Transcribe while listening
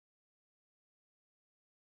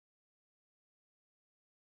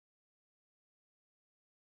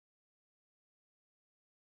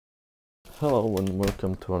Hello and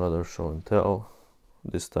welcome to another show and tell.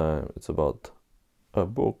 This time it's about a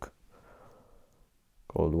book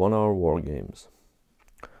called 1 Hour Wargames.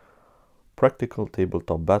 Practical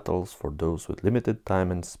Tabletop Battles for Those with Limited Time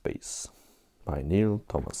and Space by Neil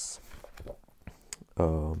Thomas.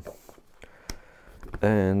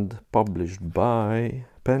 And published by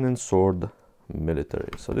Pen and Sword Military.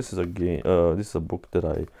 So this is a game. This is a book that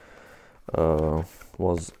I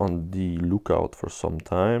was on the lookout for some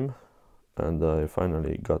time, and I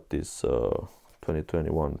finally got this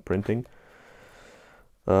 2021 printing.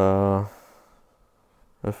 I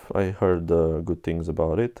heard good things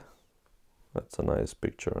about it. That's a nice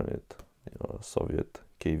picture on it. Soviet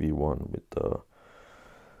KV-1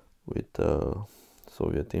 with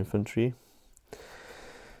Soviet infantry.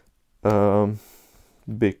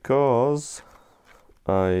 Because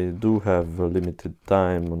I do have a limited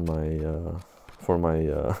time on my for my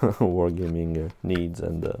wargaming needs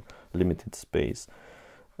and limited space,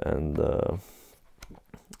 and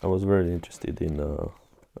I was very interested in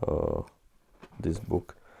this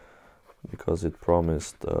book because it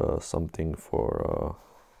promised something for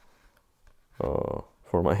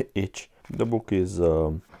my age. The book is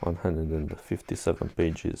 157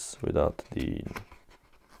 pages without the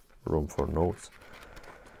room for notes.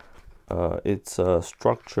 It's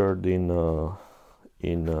structured in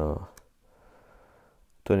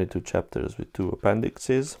 22 chapters with 2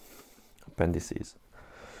 appendices.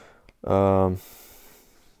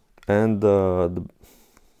 And the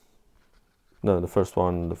first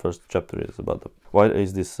chapter is about why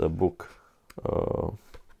is this book,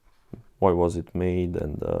 why was it made,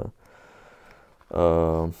 and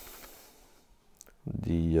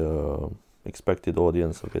the expected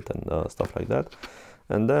audience of it, and stuff like that.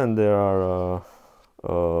 And then there are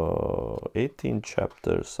 18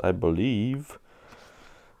 chapters, I believe,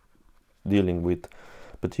 dealing with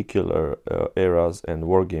particular eras and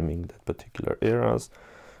wargaming that particular eras,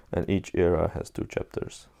 and each era has 2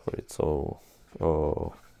 chapters for it. So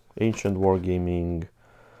ancient wargaming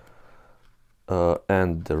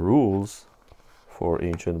and the rules for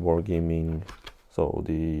ancient wargaming, so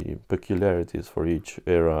the peculiarities for each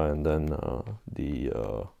era, and then the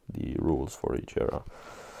rules for each era.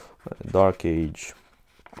 Dark Age,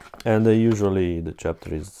 and usually the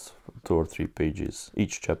chapter is 2 or 3 pages.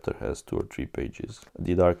 Each chapter has 2 or 3 pages.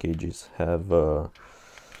 The Dark Ages have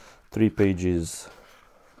 3 pages,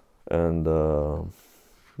 and the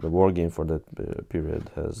wargame for that period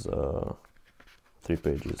has 3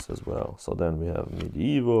 pages as well. So then we have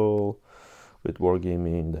medieval with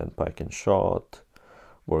wargaming, then pike and shot,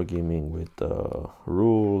 wargaming with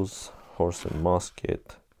rules, horse and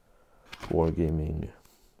musket, wargaming,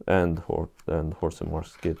 and horse and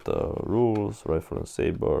musket rules, rifle and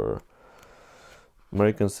saber,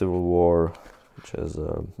 American Civil War, which has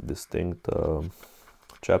a distinct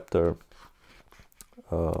chapter,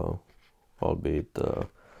 albeit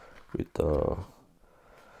with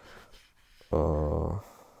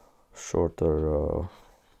shorter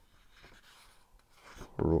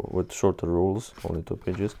rules, only 2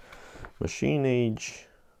 pages. Machine Age,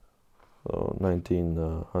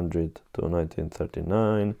 1900 to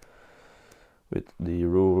 1939, with the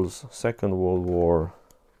rules. Second World War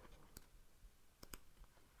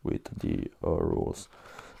with the rules.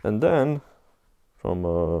 And then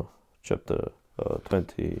from chapter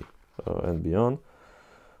 20 and beyond,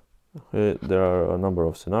 there are a number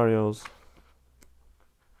of scenarios.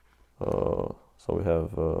 So we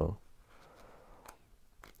have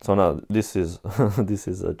so now this is this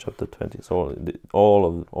is chapter 20. So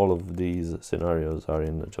all of these scenarios are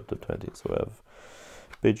in chapter 20. So we have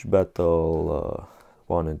pitch battle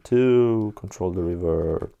 1 and 2, control the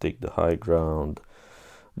river, take the high ground,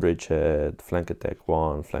 bridgehead, flank attack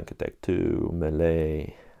 1, flank attack 2,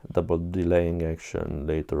 melee, double delaying action,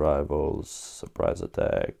 late arrivals, surprise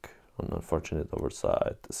attack, an unfortunate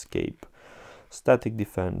oversight, escape, static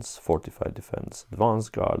defense, fortified defense, advance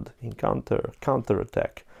guard, encounter, counter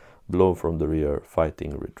attack, blow from the rear,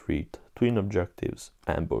 fighting retreat, twin objectives,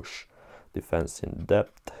 ambush, defense in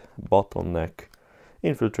depth, bottleneck,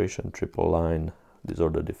 infiltration triple line,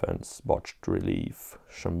 disorder defense, botched relief,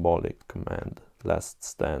 shambolic command, last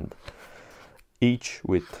stand, each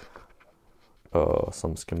with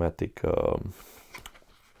some schematic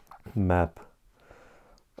map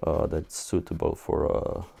that's suitable for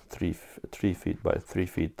a 3 feet by 3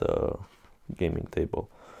 feet gaming table,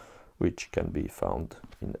 which can be found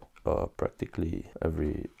in practically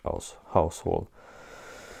every household.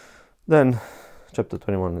 Then chapter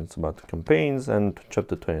 21 is about campaigns, and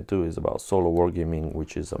chapter 22 is about solo wargaming,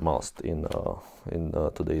 which is a must in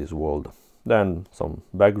today's world. Then some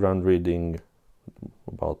background reading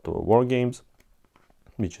about war games,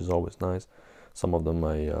 which is always nice. Some of them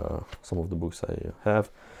some of the books I have,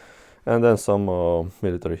 and then some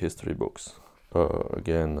military history books.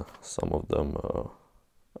 Again, some of them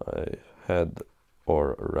I had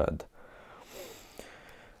or read.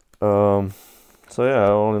 So yeah,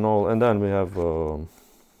 all in all, and then we have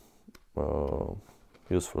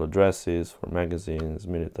useful addresses for magazines,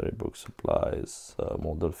 military book supplies,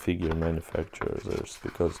 model figure manufacturers,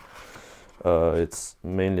 because it's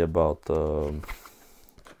mainly about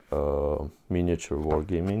miniature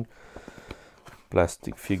wargaming,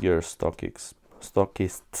 plastic figures,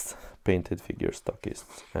 stockists, painted figure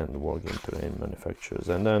stockists, and wargame terrain manufacturers,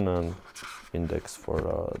 and then an index for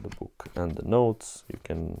the book and the notes. You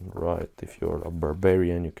can write, if you're a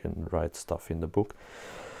barbarian, you can write stuff in the book.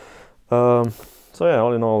 So yeah,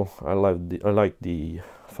 all in all, I like the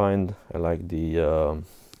find. I like the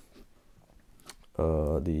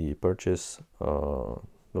purchase.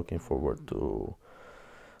 Looking forward to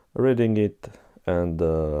reading it and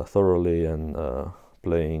thoroughly, and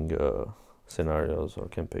playing scenarios or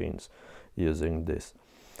campaigns using this.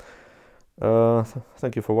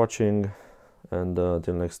 Thank you for watching, and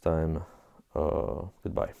until next time,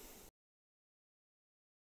 goodbye.